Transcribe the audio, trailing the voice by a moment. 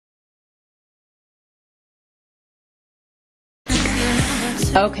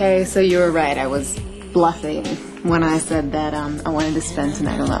Okay, so you were right. I was bluffing when I said that I wanted to spend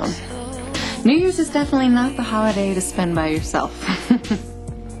tonight alone. New Year's is definitely not the holiday to spend by yourself.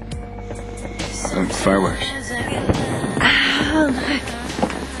 Fireworks. Oh, look.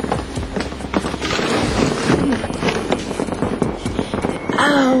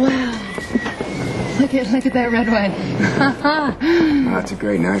 Oh, wow. Look at that red one. Oh, it's a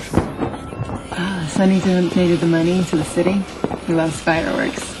great night. Oh, Sonny donated the money to the city. He loves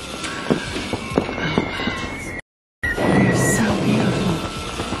fireworks. Oh, wow. They're so beautiful.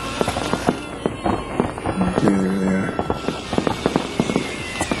 Yeah, they really are.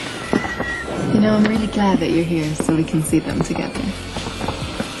 You know, I'm really glad that you're here so we can see them together.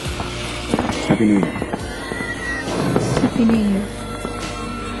 Happy New Year. Happy New Year.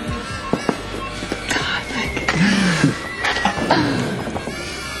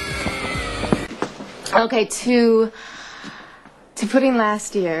 Okay, to putting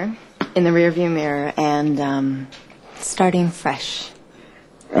last year in the rearview mirror and starting fresh.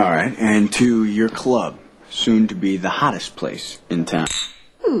 All right, and to your club, soon to be the hottest place in town.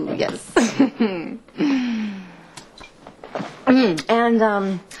 Ooh, yes.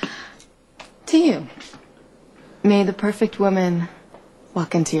 And to you, may the perfect woman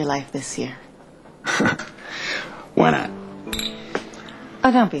walk into your life this year. Why not?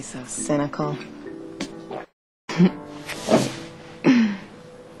 Oh, don't be so cynical.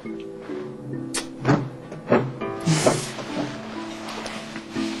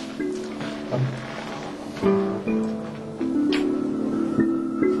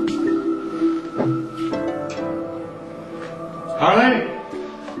 Carly?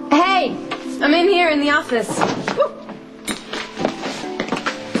 Hey, I'm in here in the office. Woo.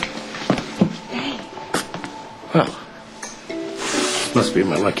 Hey. Well, this must be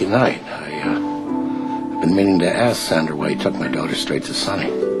my lucky night. I've been meaning to ask Zander why he took my daughter straight to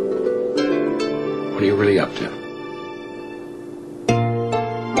Sonny. What are you really up to?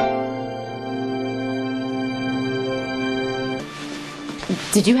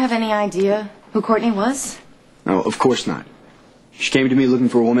 Did you have any idea who Courtney was? No, of course not. She came to me looking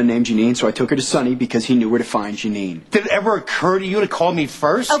for a woman named Janine, so I took her to Sonny because he knew where to find Janine. Did it ever occur to you to call me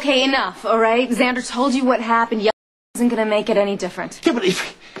first? Okay, enough, all right? Zander told you what happened. Yelling isn't going to make it any different. Yeah, but if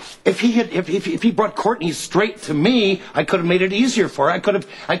he brought Courtney straight to me, I could have made it easier for her. I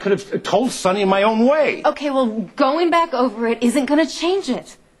could have told Sonny in my own way. Okay, well, going back over it isn't going to change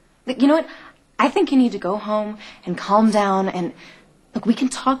it. You know what? I think you need to go home and calm down and... Look, we can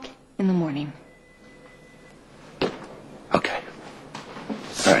talk in the morning. Okay.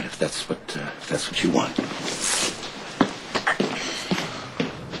 All right, if that's what you want.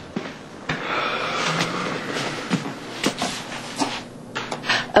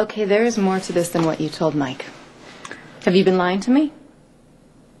 Okay, there is more to this than what you told Mike. Have you been lying to me?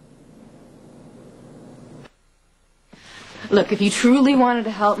 Look, if you truly wanted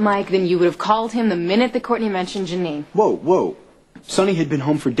to help Mike, then you would have called him the minute that Courtney mentioned Janine. Whoa. Sonny had been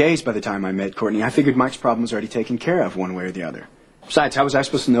home for days by the time I met Courtney. I figured Mike's problem was already taken care of one way or the other. Besides, how was I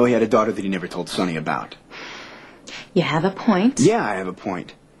supposed to know he had a daughter that he never told Sonny about? You have a point. Yeah, I have a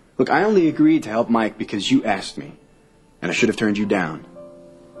point. Look, I only agreed to help Mike because you asked me. And I should have turned you down.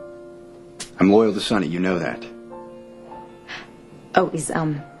 I'm loyal to Sonny, you know that. Oh, is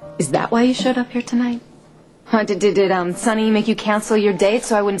that why you showed up here tonight? Huh, did Sonny make you cancel your date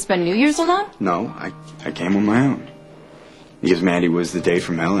so I wouldn't spend New Year's alone? No, I came on my own. Because Mandy was the date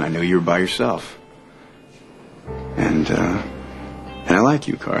from Hale, and I knew you were by yourself. And I like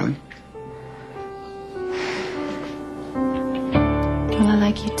you, Carly. Well, I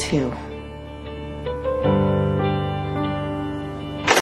like you too.